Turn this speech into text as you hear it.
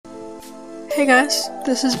Hey guys,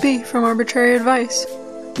 this is B from Arbitrary Advice,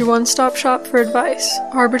 your one-stop shop for advice,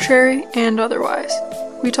 arbitrary and otherwise.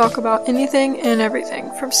 We talk about anything and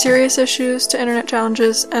everything, from serious issues to internet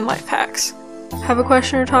challenges and life hacks. Have a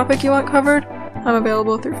question or topic you want covered? I'm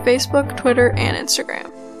available through Facebook, Twitter, and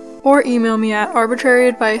Instagram. Or email me at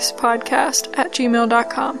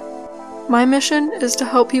arbitraryadvicepodcast@gmail.com. My mission is to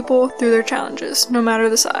help people through their challenges, no matter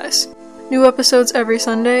the size. New episodes every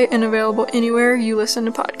Sunday and available anywhere you listen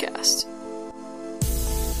to podcasts.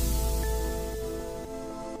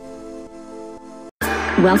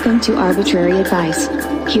 Welcome to Arbitrary Advice.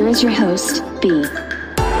 Here is your host, B.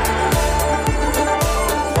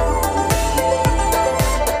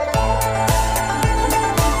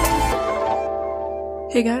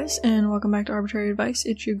 Hey guys, and welcome back to Arbitrary Advice.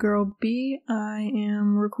 It's your girl B. I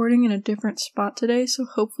am recording in a different spot today, so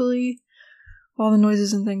hopefully all the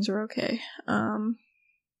noises and things are okay. I'm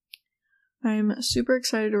super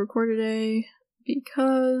excited to record today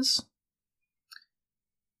because,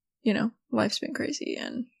 life's been crazy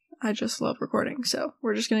and I just love recording, so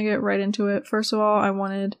we're just gonna get right into it. First of all, I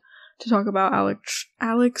wanted to talk about Alex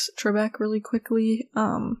Trebek really quickly,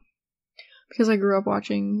 because I grew up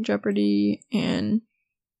watching Jeopardy and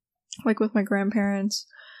with my grandparents,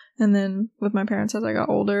 and then with my parents as I got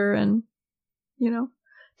older, and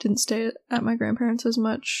didn't stay at my grandparents as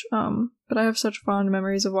much, but I have such fond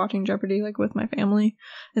memories of watching Jeopardy with my family,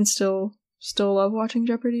 and still love watching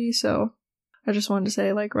Jeopardy, so I just wanted to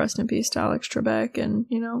say rest in peace to Alex Trebek, and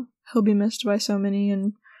he'll be missed by so many,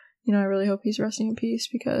 and I really hope he's resting in peace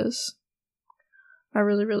because I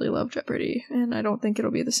really, really love Jeopardy, and I don't think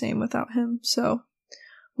it'll be the same without him, so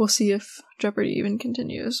we'll see if Jeopardy even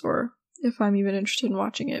continues, or if I'm even interested in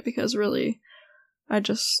watching it, because really, I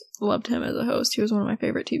just loved him as a host. He was one of my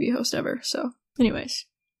favorite TV hosts ever, so anyways.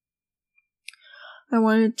 I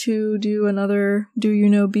wanted to do another Do You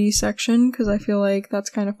Know B section, because I feel like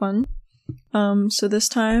that's kind of fun. So this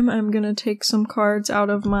time I'm gonna take some cards out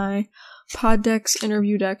of my Poddex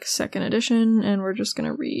Interview Deck 2nd edition, and we're just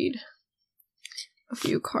gonna read a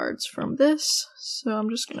few cards from this. So I'm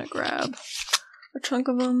just gonna grab a chunk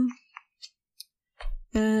of them,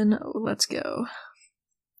 and let's go.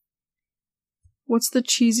 What's the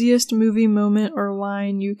cheesiest movie moment or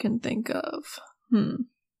line you can think of? I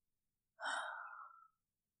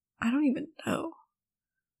don't even know.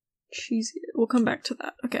 Cheesy. We'll come back to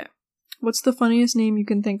that. Okay. What's the funniest name you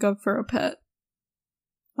can think of for a pet?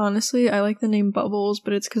 Honestly, I like the name Bubbles,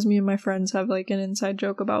 but it's because me and my friends have an inside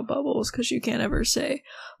joke about Bubbles, because you can't ever say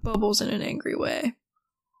Bubbles in an angry way.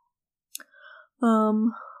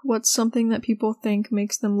 What's something that people think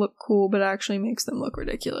makes them look cool but actually makes them look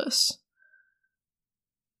ridiculous?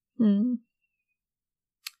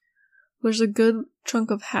 There's a good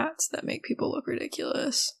chunk of hats that make people look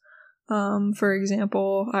ridiculous. For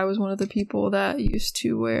example, I was one of the people that used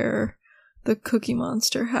to wear the Cookie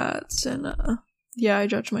Monster hats, and I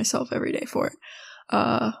judge myself every day for it.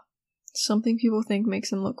 Something people think makes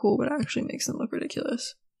them look cool but actually makes them look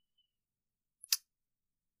ridiculous.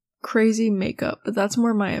 Crazy makeup, but that's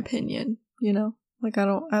more my opinion, I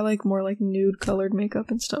like more nude colored makeup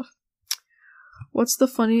and stuff. What's the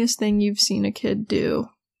funniest thing you've seen a kid do?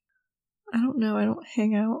 I don't know, I don't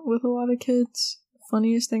hang out with a lot of kids.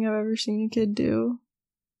 Funniest thing I've ever seen a kid do?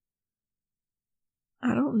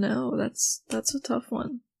 I don't know, that's a tough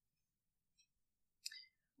one.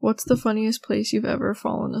 What's the funniest place you've ever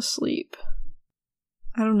fallen asleep?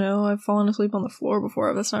 I don't know, I've fallen asleep on the floor before,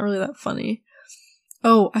 but that's not really that funny.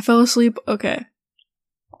 Oh, I fell asleep on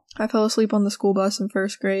the school bus in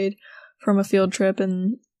 1st grade from a field trip,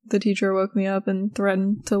 and the teacher woke me up and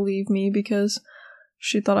threatened to leave me because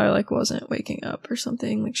she thought I wasn't waking up or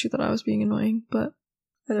something, she thought I was being annoying, but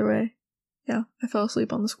either way, yeah, I fell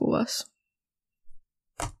asleep on the school bus.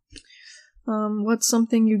 What's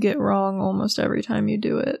something you get wrong almost every time you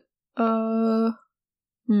do it?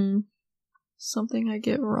 Something I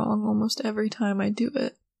get wrong almost every time I do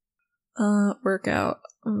it. Workout.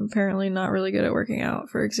 I'm apparently not really good at working out.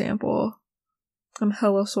 For example, I'm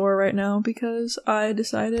hella sore right now because I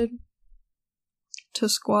decided to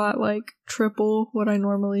squat triple what I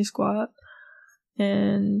normally squat,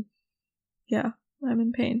 and yeah, I'm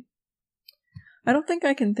in pain. I don't think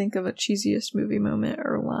I can think of a cheesiest movie moment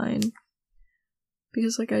or line,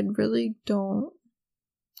 because I really don't.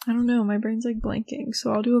 I don't know, my brain's blanking,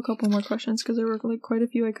 so I'll do a couple more questions because there were quite a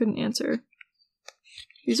few I couldn't answer.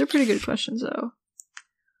 These are pretty good questions though.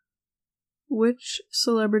 Which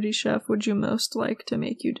celebrity chef would you most like to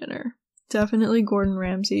make you dinner? Definitely Gordon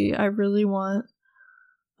Ramsay. I really want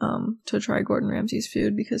to try Gordon Ramsay's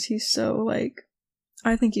food because he's so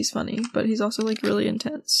I think he's funny, but he's also really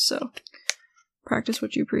intense, so practice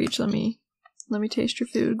what you preach. Let me Let me taste your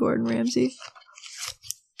food, Gordon Ramsay.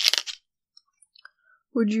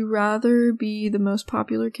 Would you rather be the most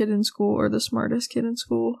popular kid in school or the smartest kid in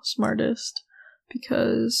school? Smartest.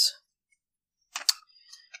 Because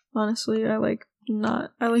honestly, I like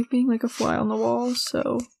being like a fly on the wall,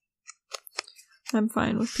 so I'm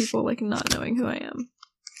fine with people like not knowing who I am.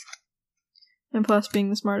 And plus, being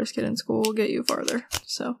the smartest kid in school will get you farther.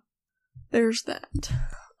 So there's that.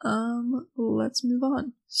 Let's move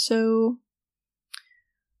on. So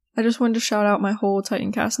I just wanted to shout out my whole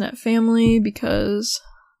TitancastNet family because,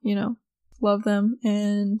 you know, love them.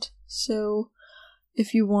 And so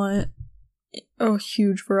if you want a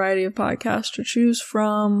huge variety of podcasts to choose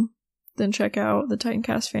from, then check out the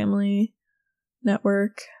Titancast Family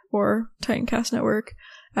Network or Titancast Network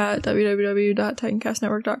at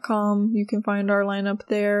www.titancastnetwork.com. You can find our lineup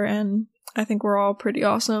there, and I think we're all pretty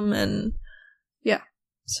awesome, and yeah,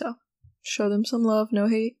 so show them some love, no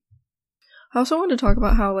hate. I also wanted to talk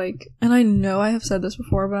about how, like, and I know I have said this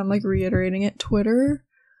before, but I'm, like, reiterating it, Twitter,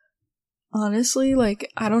 honestly,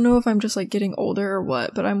 like, I don't know if I'm just, like, getting older or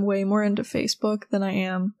what, but I'm way more into Facebook than I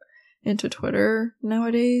am into Twitter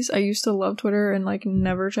nowadays. I used to love Twitter and, like,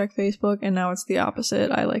 never check Facebook, and now it's the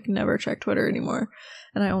opposite. I, like, never check Twitter anymore,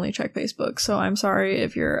 and I only check Facebook, so I'm sorry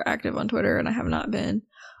if you're active on Twitter, and I have not been.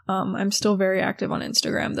 I'm still very active on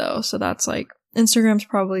Instagram, though, so that's, like, Instagram's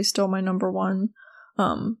probably still my number one,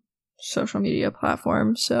 social media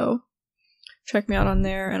platform, so check me out on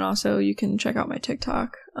there, and also you can check out my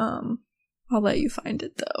TikTok. I'll let you find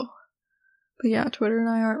it, though. But yeah, Twitter and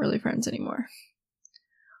I aren't really friends anymore.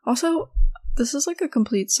 Also, this is like a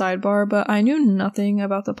complete sidebar, but I knew nothing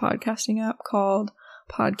about the podcasting app called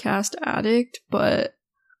Podcast Addict, but,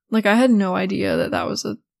 like, I had no idea that that was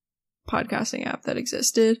a podcasting app that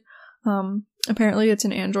existed. Apparently it's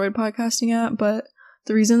an Android podcasting app, but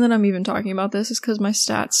the reason that I'm even talking about this is because my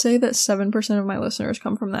stats say that 7% of my listeners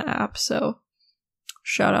come from that app, so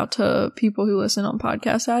shout out to people who listen on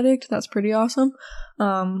Podcast Addict. That's pretty awesome.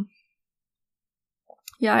 Yeah,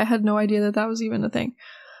 I had no idea that that was even a thing.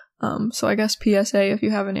 So I guess PSA, if you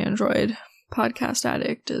have an Android, Podcast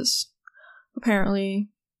Addict is apparently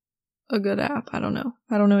a good app. I don't know.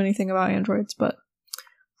 I don't know anything about Androids, but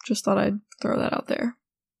just thought I'd throw that out there.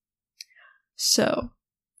 So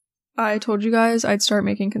I told you guys I'd start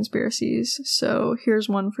making conspiracies, so here's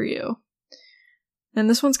one for you. And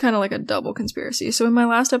this one's kind of like a double conspiracy. So in my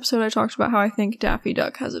last episode, I talked about how I think Daffy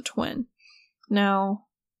Duck has a twin. Now,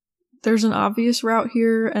 there's an obvious route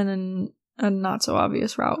here and a not so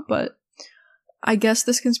obvious route, but I guess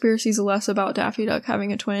this conspiracy is less about Daffy Duck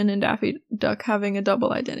having a twin and Daffy Duck having a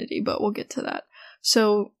double identity, but we'll get to that.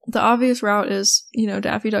 So the obvious route is, you know,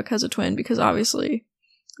 Daffy Duck has a twin because obviously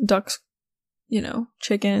ducks, you know,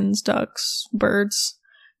 chickens, ducks, birds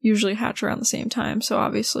usually hatch around the same time, so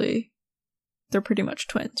obviously they're pretty much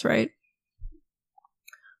twins, right?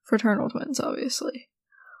 Fraternal twins, obviously.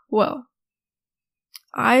 Well,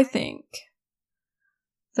 I think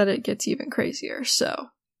that it gets even crazier,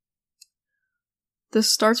 so this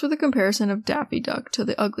starts with a comparison of Daffy Duck to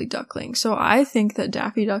the Ugly Duckling. So I think that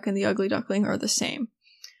Daffy Duck and the Ugly Duckling are the same.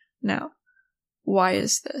 Now, why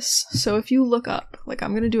is this? So if you look up, like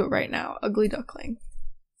I'm going to do it right now, Ugly Duckling.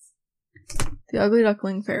 The Ugly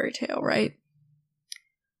Duckling fairy tale, right?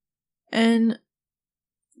 And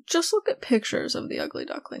just look at pictures of the Ugly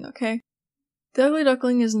Duckling, okay? The Ugly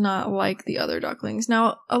Duckling is not like the other ducklings.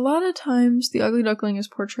 Now, a lot of times the Ugly Duckling is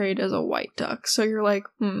portrayed as a white duck, so you're like,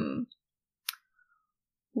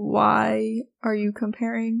 why are you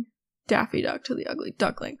comparing Daffy Duck to the Ugly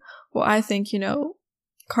Duckling? Well, I think, you know,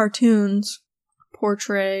 cartoons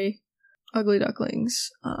portray Ugly Ducklings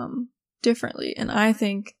differently, and I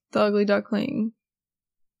think the Ugly Duckling,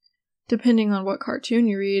 depending on what cartoon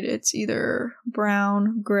you read, it's either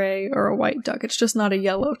brown, gray, or a white duck. It's just not a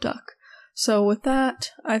yellow duck. So with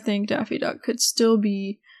that, I think Daffy Duck could still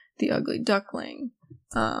be the Ugly Duckling.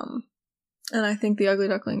 And I think the Ugly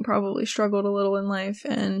Duckling probably struggled a little in life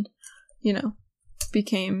and, you know,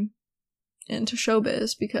 became into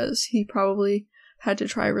showbiz because he probably had to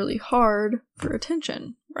try really hard for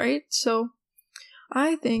attention, right? So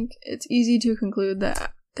I think it's easy to conclude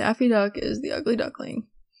that Daffy Duck is the Ugly Duckling.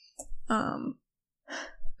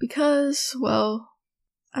 Because, well,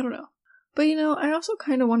 I don't know. But, you know, I also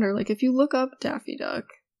kind of wonder, like, if you look up Daffy Duck,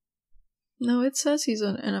 no, it says he's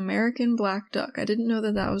an American black duck. I didn't know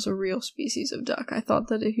that that was a real species of duck. I thought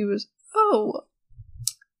that he was,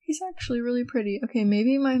 he's actually really pretty. Okay,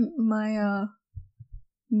 maybe my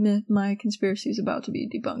conspiracy is about to be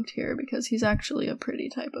debunked here because he's actually a pretty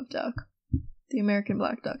type of duck. The American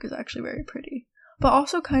black duck is actually very pretty, but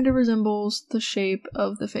also kind of resembles the shape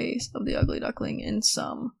of the face of the Ugly Duckling in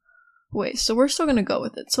some ways. So we're still gonna go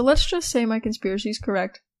with it. So let's just say my conspiracy is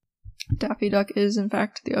correct. Daffy Duck is in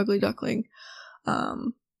fact the ugly duckling.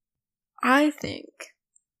 I think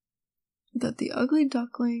that the ugly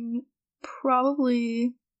duckling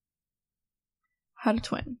probably had a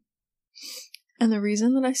twin. And the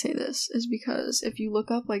reason that I say this is because if you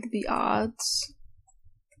look up like the odds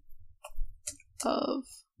of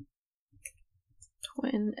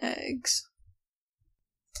twin eggs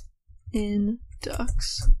in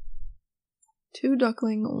ducks, 2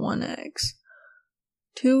 duckling, 1 eggs.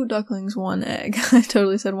 2 ducklings, 1 egg. I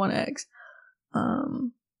totally said 1 eggs.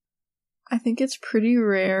 I think it's pretty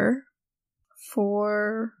rare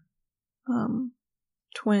for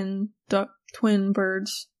twin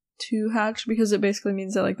birds to hatch, because it basically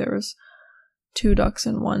means that like there was 2 ducks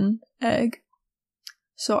and 1 egg.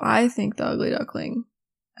 So I think the ugly duckling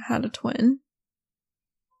had a twin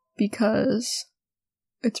because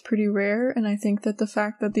it's pretty rare, and I think that the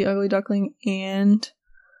fact that the ugly duckling and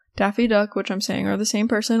Daffy Duck, which I'm saying are the same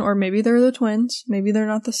person, or maybe they're the twins, maybe they're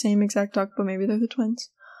not the same exact duck, but maybe they're the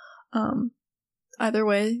twins. Either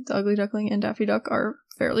way, the ugly duckling and Daffy Duck are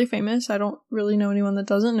fairly famous. I don't really know anyone that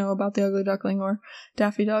doesn't know about the ugly duckling or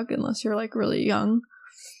Daffy Duck unless you're like really young.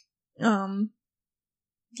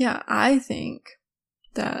 Yeah, I think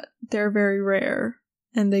that they're very rare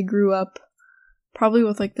and they grew up probably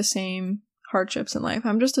with like the same hardships in life.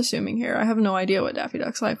 I'm just assuming here. I have no idea what Daffy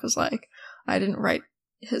Duck's life was like. I didn't write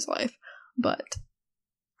his life, but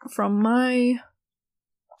from my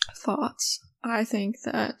thoughts, I think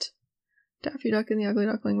that Daffy Duck and the ugly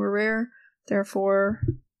duckling were rare, therefore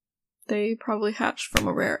they probably hatched from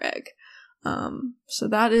a rare egg. So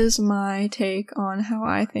that is my take on how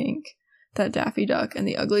I think that Daffy Duck and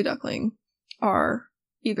the ugly duckling are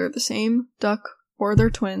either the same duck or they're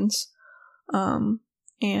twins.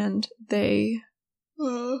 And they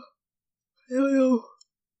I don't know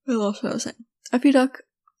what else I was saying. Daffy Duck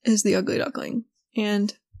is the ugly duckling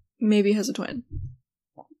and maybe has a twin.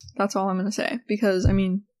 That's all I'm gonna say, because I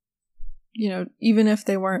mean, you know, even if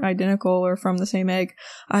they weren't identical or from the same egg,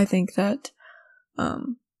 I think that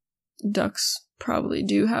ducks probably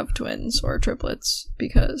do have twins or triplets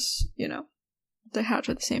because, you know, they hatch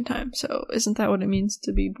at the same time. So isn't that what it means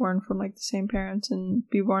to be born from like the same parents and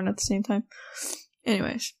be born at the same time?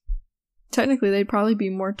 Anyways, technically they'd probably be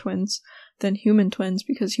more twins than human twins,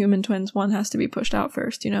 because human twins, one has to be pushed out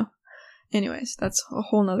first, you know? Anyways, that's a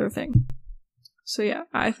whole nother thing. So yeah,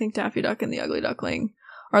 I think Daffy Duck and the ugly duckling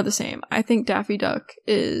are the same. I think Daffy Duck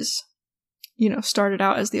is, you know, started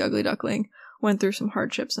out as the ugly duckling, went through some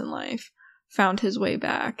hardships in life, found his way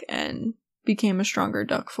back, and became a stronger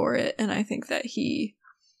duck for it. And I think that he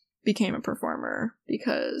became a performer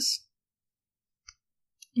because,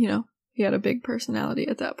 you know, he had a big personality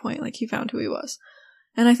at that point. Like, he found who he was.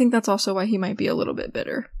 And I think that's also why he might be a little bit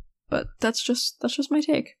bitter. But that's just my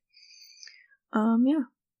take. Yeah.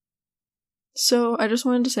 So I just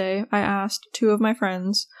wanted to say, I asked 2 of my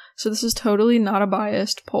friends, so this is totally not a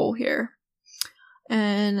biased poll here,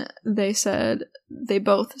 and they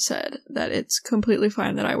both said that it's completely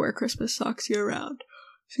fine that I wear Christmas socks year round.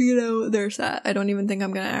 So, you know, there's that. I don't even think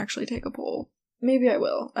I'm gonna actually take a poll. Maybe I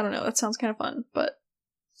will. I don't know, that sounds kind of fun, but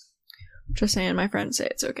just saying, my friends say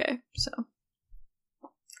it's okay, so.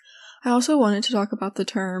 I also wanted to talk about the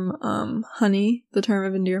term, honey, the term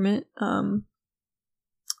of endearment.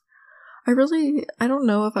 I don't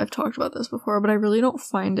know if I've talked about this before, but I really don't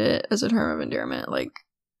find it as a term of endearment. Like,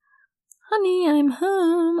 honey, I'm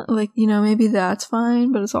home. Like, you know, maybe that's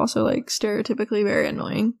fine, but it's also, like, stereotypically very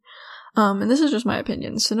annoying. And this is just my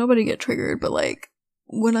opinion, so nobody get triggered, but, like,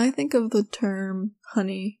 when I think of the term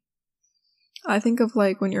honey, I think of,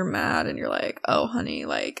 like, when you're mad and you're like, oh, honey,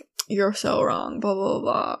 like, you're so wrong, blah, blah,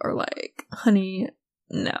 blah, or, like, honey,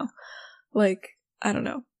 no. Like, I don't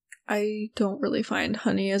know. I don't really find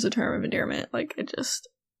honey as a term of endearment. Like,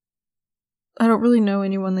 I don't really know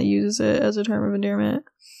anyone that uses it as a term of endearment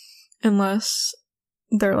unless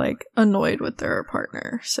they're, like, annoyed with their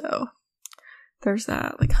partner. So there's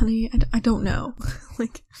that. Like, honey, I don't know.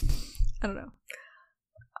 Like, I don't know.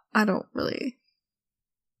 I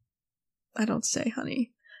don't say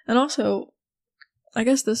honey. And also, I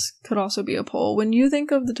guess this could also be a poll. When you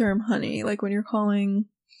think of the term honey, like when you're calling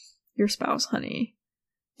your spouse honey,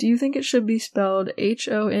 do you think it should be spelled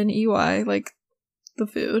Honey, like the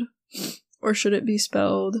food? Or should it be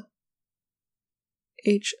spelled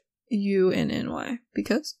Hunny?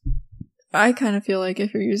 Because I kind of feel like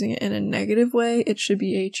if you're using it in a negative way, it should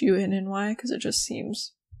be Hunny, because it just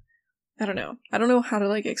seems, I don't know. I don't know how to,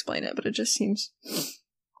 like, explain it, but it just seems,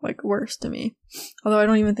 like, worse to me. Although I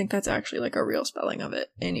don't even think that's actually, like, a real spelling of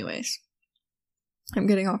it. Anyways. I'm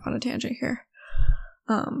getting off on a tangent here.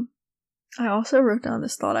 I also wrote down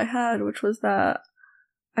this thought I had, which was that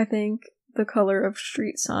I think the color of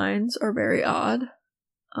street signs are very odd.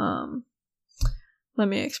 Let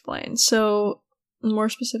me explain. So, more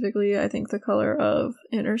specifically, I think the color of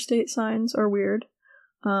interstate signs are weird.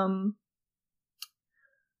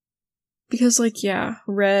 Because, like, yeah,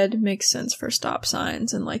 red makes sense for stop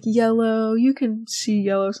signs, and, like, yellow, you can see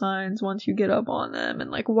yellow signs once you get up on them, and,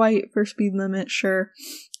 like, white for speed limit, sure.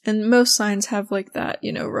 And most signs have, like, that,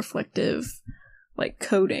 you know, reflective, like,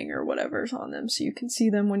 coating or whatever's on them, so you can see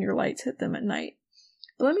them when your lights hit them at night.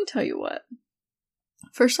 But let me tell you what.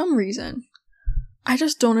 For some reason, I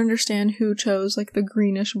just don't understand who chose, like, the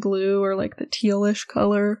greenish blue or, like, the tealish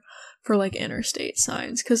color for, like, interstate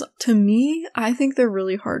signs. Because to me, I think they're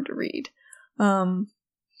really hard to read.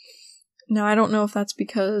 Now I don't know if that's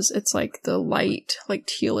because it's, like, the light, like,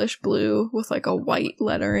 tealish blue with, like, a white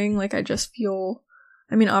lettering. Like, I just feel...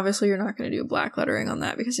 I mean, obviously you're not going to do black lettering on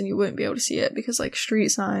that because then you wouldn't be able to see it. Because, like, street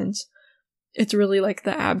signs, it's really, like,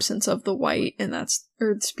 the absence of the white, and that's...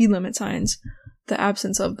 Or speed limit signs, the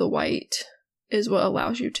absence of the white is what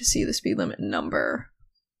allows you to see the speed limit number,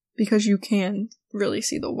 because you can really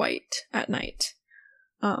see the white at night.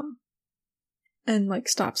 And, like,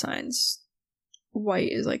 stop signs,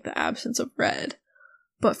 white is, like, the absence of red.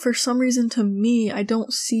 But for some reason, to me, I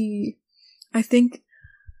don't see... I think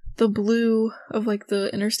the blue of, like,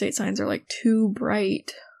 the interstate signs are, like, too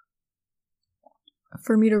bright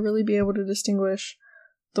for me to really be able to distinguish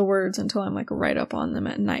the words until I'm, like, right up on them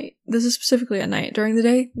at night. This is specifically at night. During the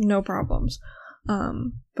day, no problems.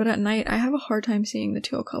 But at night, I have a hard time seeing the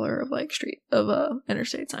teal color of, like,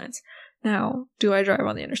 interstate signs. Now, do I drive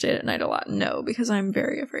on the interstate at night a lot? No, because I'm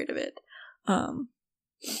very afraid of it.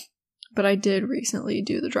 But I did recently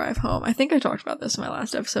do the drive home. I think I talked about this in my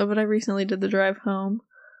last episode, but I recently did the drive home,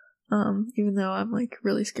 even though I'm, like,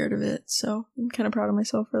 really scared of it, so I'm kind of proud of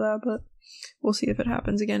myself for that, but we'll see if it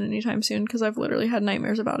happens again anytime soon, because I've literally had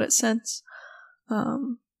nightmares about it since.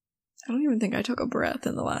 I don't even think I took a breath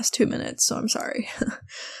in the last 2 minutes, so I'm sorry.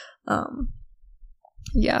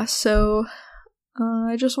 Yeah, so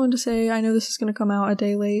I just wanted to say, I know this is going to come out a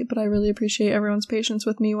day late, but I really appreciate everyone's patience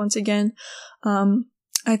with me once again.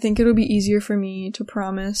 I think it'll be easier for me to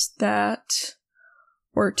promise that,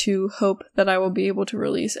 or to hope that I will be able to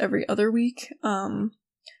release every other week,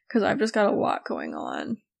 because I've just got a lot going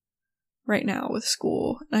on right now with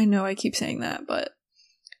school. I know I keep saying that, but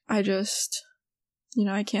I just... You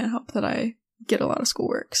know, I can't help that I get a lot of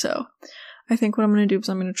schoolwork, so I think what I'm going to do is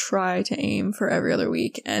I'm going to try to aim for every other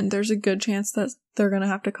week, and there's a good chance that they're going to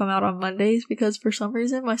have to come out on Mondays, because for some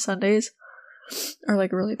reason my Sundays are,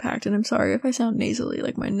 like, really packed, and I'm sorry if I sound nasally,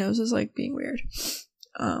 like, my nose is, like, being weird.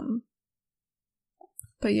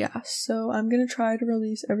 But yeah, so I'm going to try to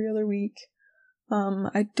release every other week.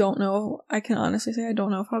 I don't know, I can honestly say I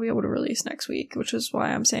don't know if I'll be able to release next week, which is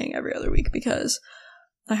why I'm saying every other week, because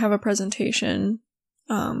I have a presentation.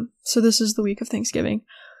 So this is the week of Thanksgiving.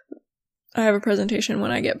 I have a presentation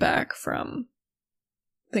when I get back from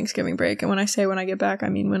Thanksgiving break, and when I say when I get back, I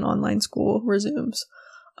mean when online school resumes.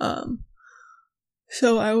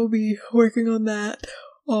 So I will be working on that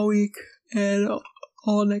all week and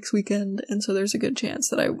all next weekend, and so there's a good chance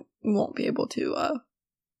that I won't be able to,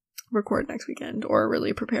 record next weekend or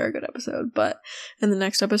really prepare a good episode, but in the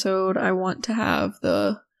next episode, I want to have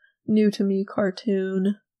the new to me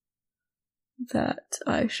cartoon that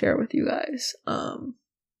I share with you guys.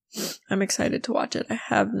 I'm excited to watch it. I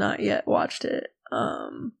have not yet watched it, but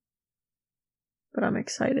I'm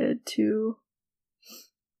excited to,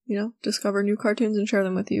 you know, discover new cartoons and share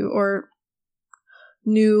them with you, or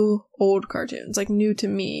new old cartoons, like new to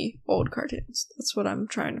me old cartoons. That's what I'm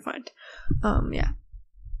trying to find. Yeah.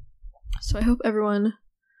 So I hope everyone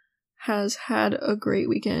has had a great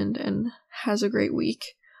weekend and has a great week.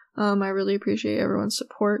 I really appreciate everyone's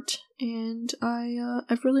support, and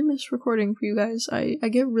I've really missed recording for you guys. I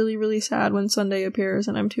get really, really sad when Sunday appears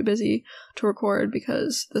and I'm too busy to record,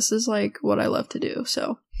 because this is, like, what I love to do.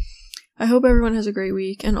 So I hope everyone has a great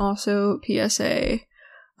week, and also PSA,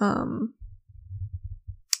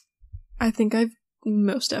 I think I've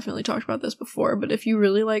most definitely talked about this before, but if you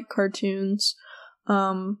really like cartoons,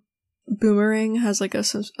 Boomerang has, like, a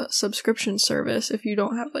subscription service if you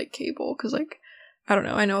don't have, like, cable, because, like, I don't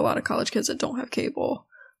know, I know a lot of college kids that don't have cable.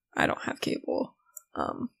 I don't have cable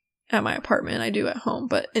at my apartment. I do at home,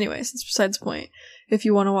 but anyways, it's besides the point. If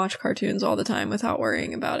you want to watch cartoons all the time without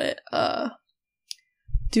worrying about it,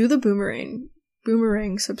 do the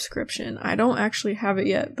Boomerang subscription. I don't actually have it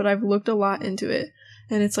yet, but I've looked a lot into it,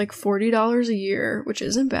 and it's like $40 a year, which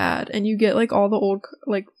isn't bad, and you get, like, all the old,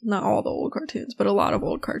 like, not all the old cartoons, but a lot of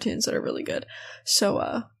old cartoons that are really good.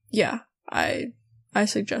 So, yeah, I I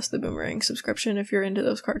suggest the Boomerang subscription if you're into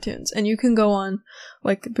those cartoons. And you can go on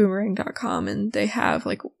like boomerang.com and they have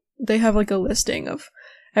like a listing of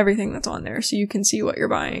everything that's on there, so you can see what you're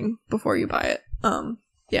buying before you buy it.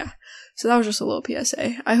 Yeah. So that was just a little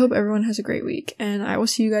PSA. I hope everyone has a great week, and I will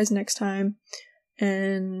see you guys next time.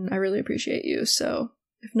 And I really appreciate you. So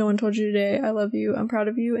if no one told you today, I love you, I'm proud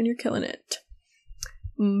of you, and you're killing it.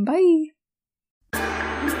 Bye.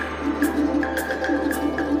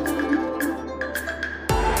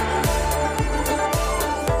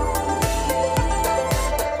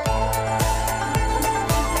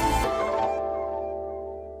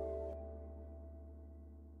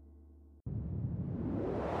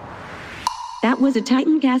 That was a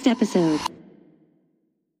Titancast episode.